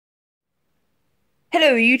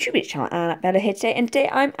Hello YouTube, it's Charlotte and Bella here today, and today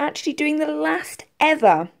I'm actually doing the last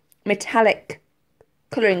ever metallic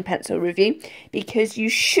colouring pencil review because you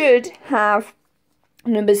should have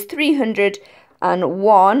numbers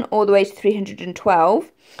 301 all the way to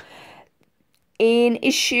 312. In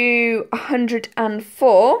issue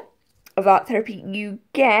 104 of Art Therapy you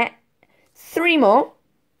get 3 more.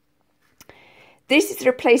 This is the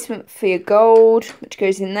replacement for your gold, which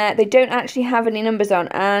goes in there. They don't actually have any numbers on,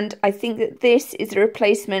 and I think that this is the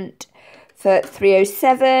replacement for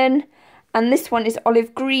 307. And this one is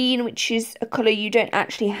olive green, which is a colour you don't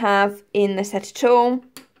actually have in the set at all,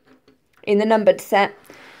 in the numbered set.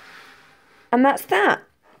 And that's that.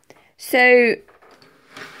 So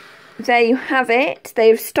there you have it.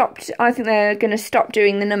 They've stopped, I think they're going to stop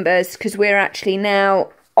doing the numbers because we're actually now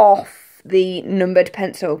off the numbered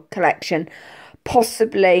pencil collection.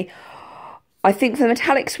 Possibly, I think for the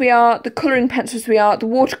metallics we are, the colouring pencils we are, the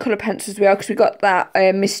watercolour pencils we are, because we got that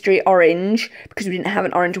mystery orange, because we didn't have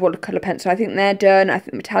an orange watercolour pencil. I think they're done, I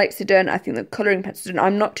think the metallics are done, I think the colouring pencils are done.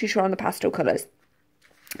 I'm not too sure on the pastel colours,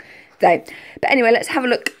 though. But anyway, let's have a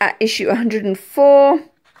look at issue 104,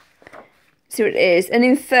 see what it is. An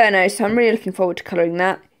Inferno, so I'm really looking forward to colouring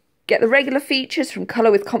that. Get the regular features from Colour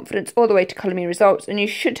with Confidence all the way to Colour Me Results, and you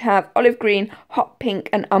should have olive green, hot pink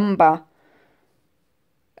and umber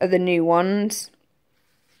are the new ones,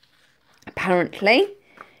 apparently.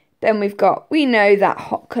 Then we've got, we know that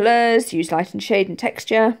hot colours, use light and shade and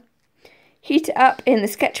texture. Heat it up in the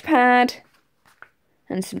sketch pad.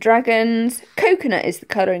 And some dragons. Coconut is the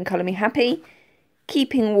colour in Colour Me Happy.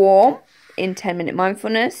 Keeping warm in 10-minute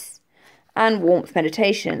mindfulness. And warmth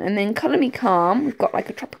meditation. And then Colour Me Calm, we've got like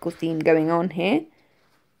a tropical theme going on here.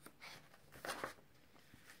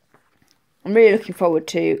 I'm really looking forward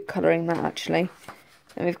to colouring that actually.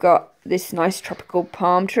 And we've got this nice tropical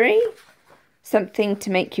palm tree. Something to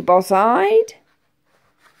make you boss-eyed.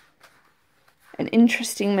 An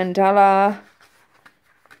interesting mandala.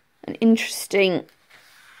 An interesting,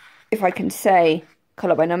 if I can say,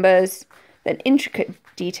 colour by numbers. Then intricate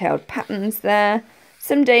detailed patterns there.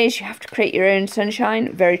 Some days you have to create your own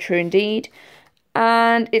sunshine. Very true indeed.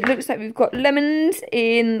 And it looks like we've got lemons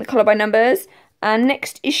in the colour by numbers. And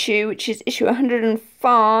next issue, which is issue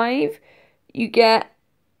 105, you get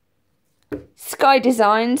sky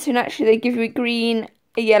designs, and actually they give you a green,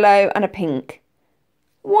 a yellow and a pink.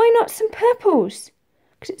 Why not some purples?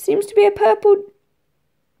 Because it seems to be a purple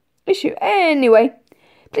issue. Anyway,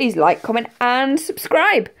 please like, comment and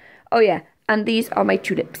subscribe. Oh yeah, and these are my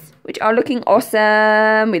tulips, which are looking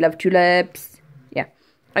awesome. We love tulips. Yeah.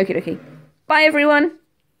 Okay. Bye everyone.